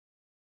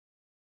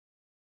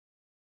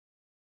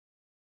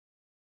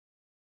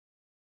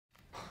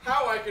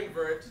how I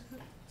convert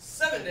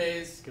 7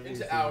 days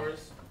into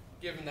hours,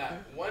 given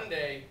that 1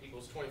 day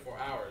equals 24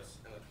 hours,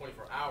 and the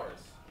 24 hours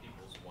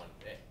equals 1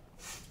 day.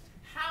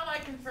 How I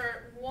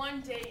convert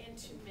 1 day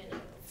into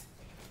minutes,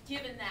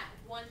 given that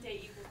 1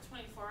 day equals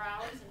 24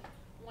 hours and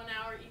 1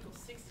 hour equals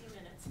 60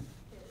 minutes.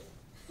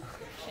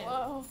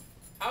 Whoa.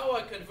 How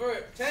I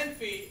convert 10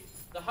 feet,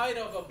 the height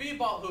of a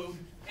b-ball hoop,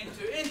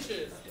 into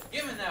inches,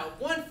 given that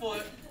 1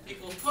 foot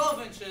equals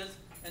 12 inches,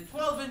 and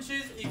 12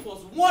 inches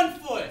equals 1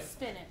 foot.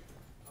 Spin it.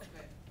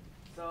 Okay,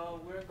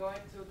 so we're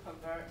going to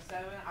convert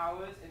 7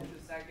 hours into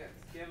seconds,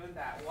 given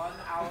that 1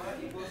 hour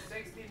equals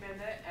 60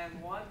 minutes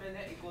and 1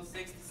 minute equals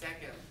 60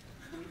 seconds.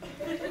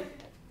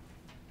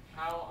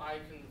 How I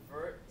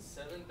convert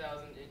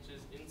 7,000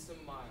 inches into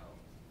miles,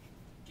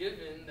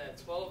 given that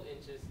 12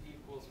 inches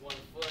equals 1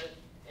 foot,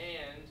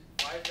 and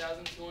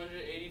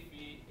 5,280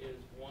 feet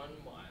is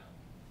 1 mile.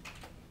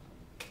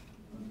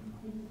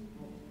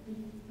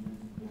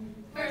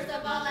 First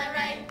of all, I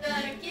write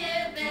the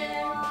given,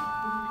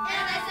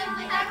 and I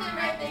simply have to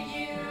write the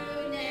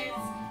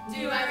units.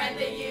 Do I write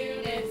the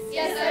units?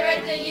 Yes, I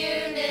write the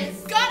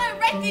units. Gotta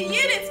write the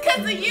units,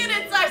 cause the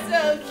units are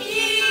so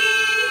key.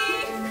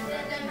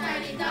 Then the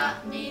tiny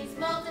dot means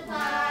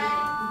multiply.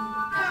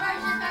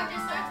 Conversion factor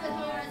starts with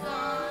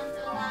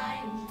horizontal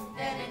line.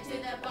 Then into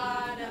the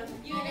bottom,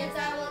 units I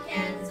will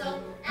cancel.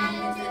 And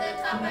into the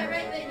top, I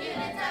write the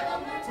units I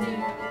will move to.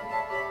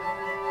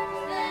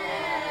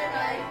 Then I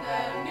write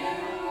the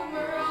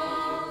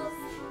numerals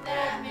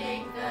that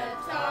make the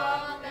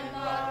top and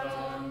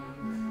bottom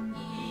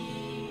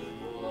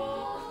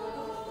equal.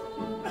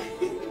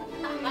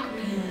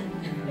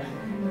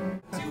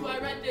 Do I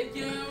write the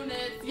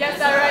units? Yes,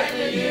 I write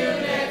the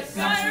units.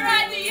 Gotta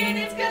write the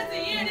units because the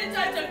units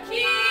are so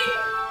key.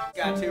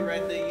 Got to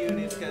write the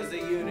units because the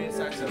units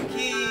are so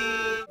key.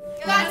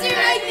 Got to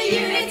write the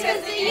units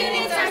because the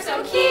units are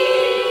so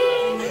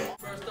key.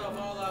 First of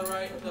all, I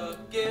write the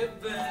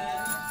given,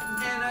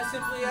 and I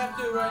simply have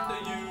to write the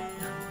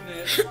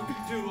units.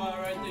 Do I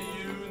write the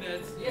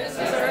units? Yes,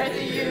 Yes, I write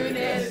the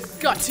units.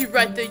 Got to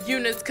write the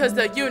units, cause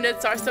the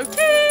units are so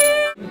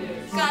key.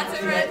 Got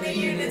to write the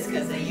units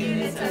because the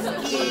units are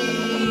so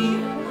key.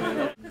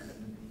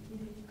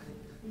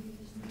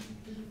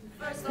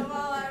 First of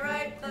all, I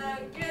write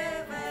the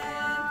given,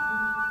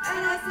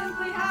 and I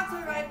simply have to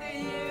write the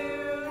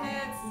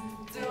units.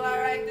 Do I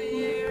write the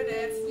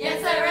units?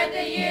 Yes, I write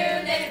the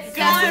units.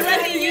 Got to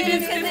write the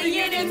units, cause the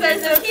units are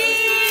so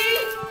key.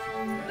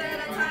 Then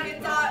a tiny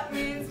dot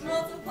means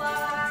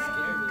multiply.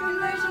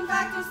 Conversion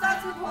factor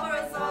starts with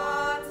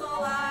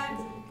horizontal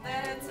lines.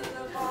 Then into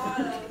the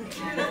bottom,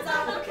 units I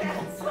will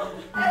cancel.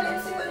 And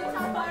into the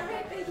top, I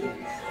write the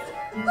units.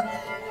 Then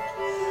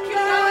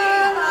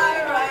I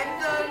write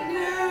the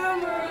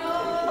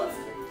numerals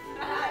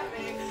that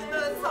make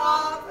the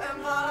top and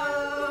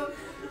bottom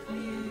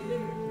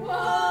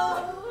equal.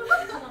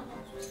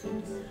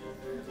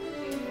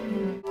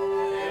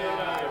 And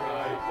I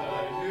write the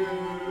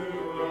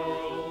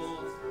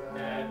numerals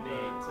that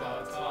make the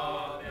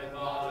top and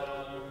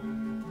bottom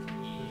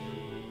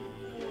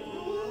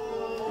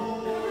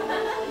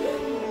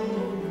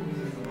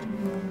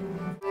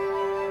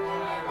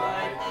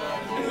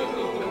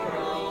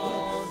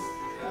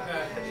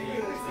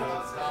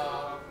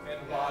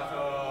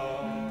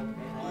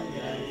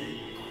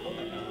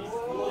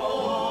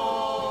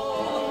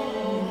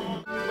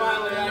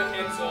Finally, I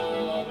cancel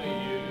all the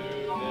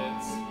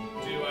units.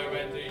 Do I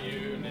write the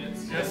units?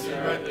 Yes, I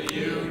write the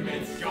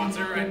units. Got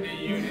to write the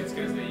units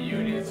because the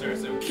units are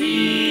so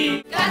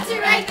key. Got to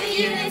write the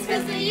units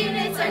because the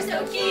units are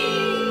so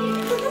key.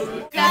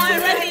 Got to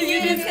write the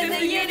units, cause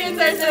the units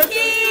are so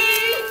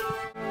key.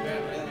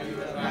 Then I do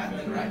the math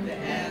and write the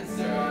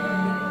answer.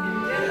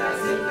 Then I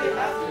simply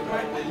have to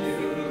write the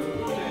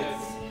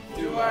units.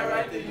 Do I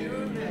write the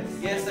units?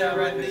 Yes, I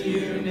write the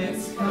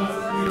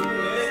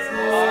units.